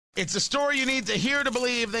It's a story you need to hear to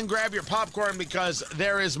believe, then grab your popcorn because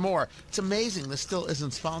there is more. It's amazing this still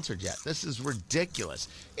isn't sponsored yet. This is ridiculous.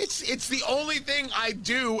 It's the only thing I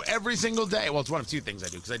do every single day. Well, it's one of two things I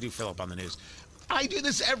do because I do fill up on the news. I do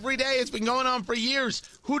this every day. It's been going on for years.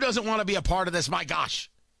 Who doesn't want to be a part of this? My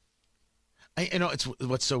gosh. It's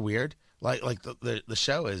what's so weird. Like the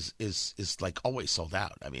show is like always sold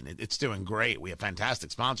out. I mean, it's doing great. We have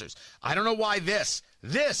fantastic sponsors. I don't know why this.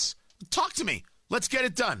 Talk to me. Let's get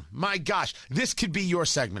it done. My gosh, this could be your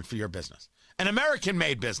segment for your business. An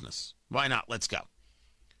American-made business. Why not? Let's go.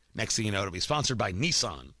 Next thing you know, it'll be sponsored by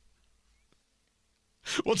Nissan.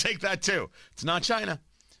 We'll take that too. It's not China.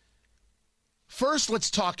 First,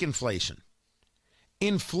 let's talk inflation.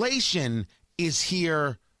 Inflation is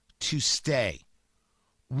here to stay.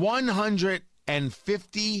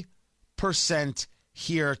 150%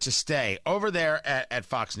 here to stay. Over there at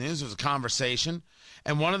Fox News, there was a conversation,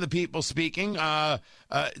 and one of the people speaking,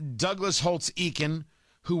 Douglas Holtz-Eakin,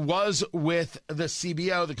 who was with the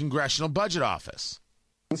CBO, the Congressional Budget Office.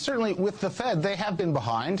 Certainly with the Fed, they have been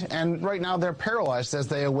behind, and right now they're paralyzed as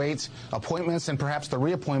they await appointments and perhaps the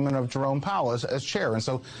reappointment of Jerome Powell as chair. And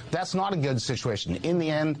so that's not a good situation. In the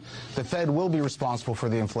end, the Fed will be responsible for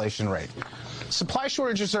the inflation rate. Supply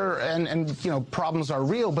shortages problems are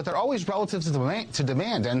real, but they're always relative to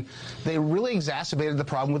demand, and they really exacerbated the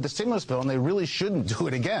problem with the stimulus bill, and they really shouldn't do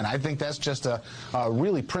it again. I think that's just a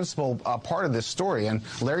really principal part of this story. And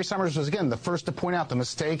Larry Summers was, again, the first to point out the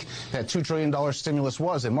mistake that $2 trillion stimulus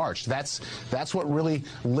was in March. That's what really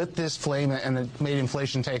lit this flame and it made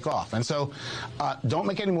inflation take off. And so don't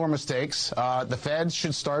make any more mistakes. The Fed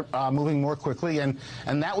should start moving more quickly, and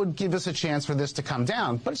that would give us a chance for this to come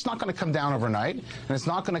down. But it's not going to come down overnight. And it's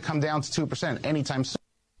not going to come down to 2% anytime soon.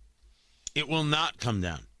 It will not come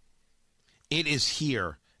down. It is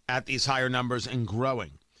here at these higher numbers and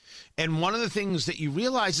growing. And one of the things that you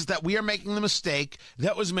realize is that we are making the mistake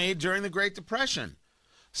that was made during the Great Depression.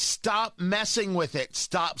 Stop messing with it.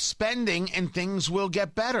 Stop spending, and things will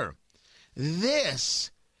get better.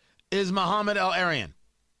 This is Mohamed El-Erian.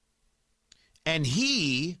 And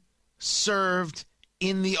he served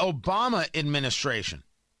in the Obama administration.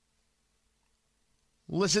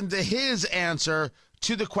 Listen to his answer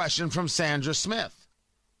to the question from Sandra Smith.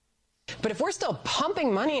 But if we're still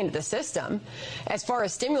pumping money into the system as far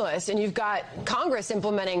as stimulus, and you've got Congress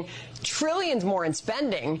implementing trillions more in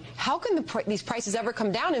spending, how can these prices ever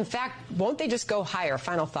come down? In fact, won't they just go higher?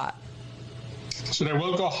 Final thought. So they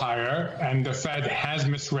will go higher, and the Fed has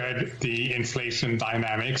misread the inflation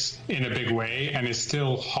dynamics in a big way and is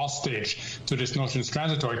still hostage to this notion it's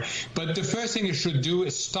transitory. But the first thing it should do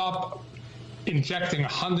is stop injecting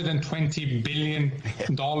 $120 billion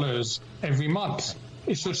every month.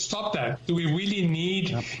 It should stop that. Do we really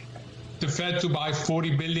need the Fed to buy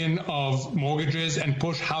 $40 billion of mortgages and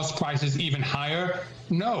push house prices even higher?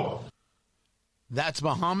 No. That's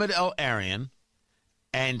Mohamed El-Erian,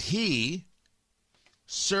 and he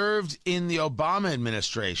served in the Obama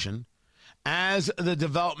administration as the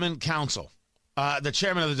Development Council, the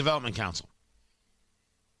chairman of the Development Council.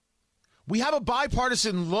 We have a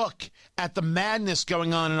bipartisan look at the madness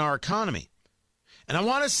going on in our economy. And I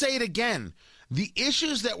want to say it again. The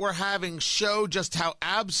issues that we're having show just how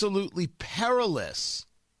absolutely perilous,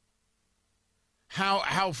 how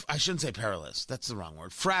I shouldn't say perilous. That's the wrong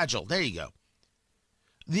word. Fragile. There you go.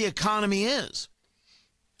 The economy is.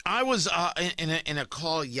 I was in a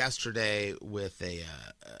call yesterday with a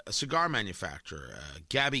cigar manufacturer,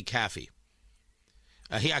 Gabby Caffey.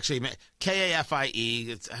 He actually,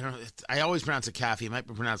 K-A-F-I-E. I always pronounce it Caffey. It might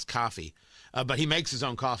be pronounced coffee. But he makes his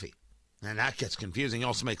own coffee. And that gets confusing. He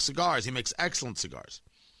also makes cigars. He makes excellent cigars.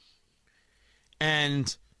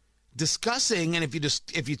 And discussing, and if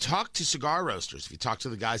you talk to cigar roasters, if you talk to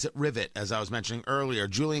the guys at Rivet, as I was mentioning earlier,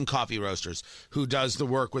 Julian Coffee Roasters, who does the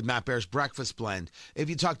work with Matt Bear's Breakfast Blend, if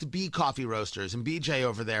you talk to B Coffee Roasters and BJ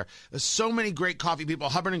over there, there's so many great coffee people,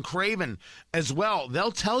 Hubbard and Craven as well,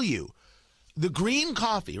 they'll tell you the green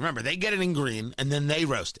coffee, remember, they get it in green and then they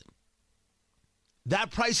roast it.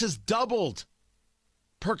 That price has doubled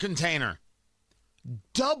per container.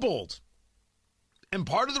 Doubled. And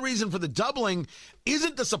part of the reason for the doubling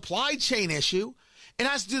isn't the supply chain issue. It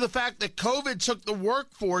has to do with the fact that COVID took the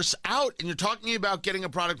workforce out, and you're talking about getting a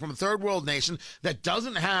product from a third world nation that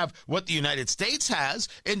doesn't have what the United States has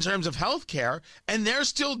in terms of health care, and they're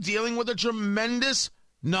still dealing with a tremendous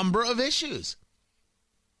number of issues.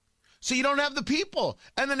 So you don't have the people,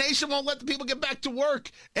 and the nation won't let the people get back to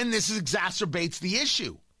work, and this exacerbates the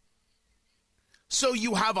issue. So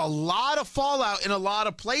you have a lot of fallout in a lot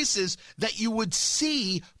of places that you would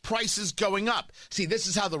see prices going up. See, this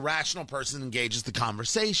is how the rational person engages the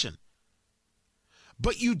conversation.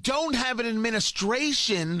 but you don't have an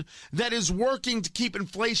administration that is working to keep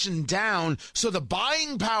inflation down so the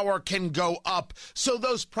buying power can go up, so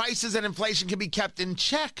those prices and inflation can be kept in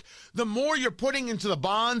check. The more you're putting into the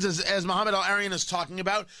bonds, as Mohamed El-Erian is talking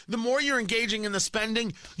about, the more you're engaging in the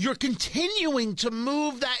spending, you're continuing to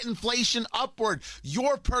move that inflation upward.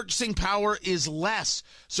 Your purchasing power is less.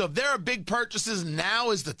 So if there are big purchases,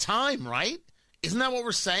 now is the time, right? Isn't that what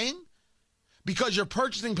we're saying? Because your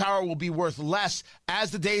purchasing power will be worth less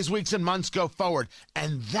as the days, weeks, and months go forward.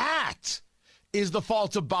 And that is the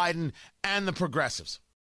fault of Biden and the progressives.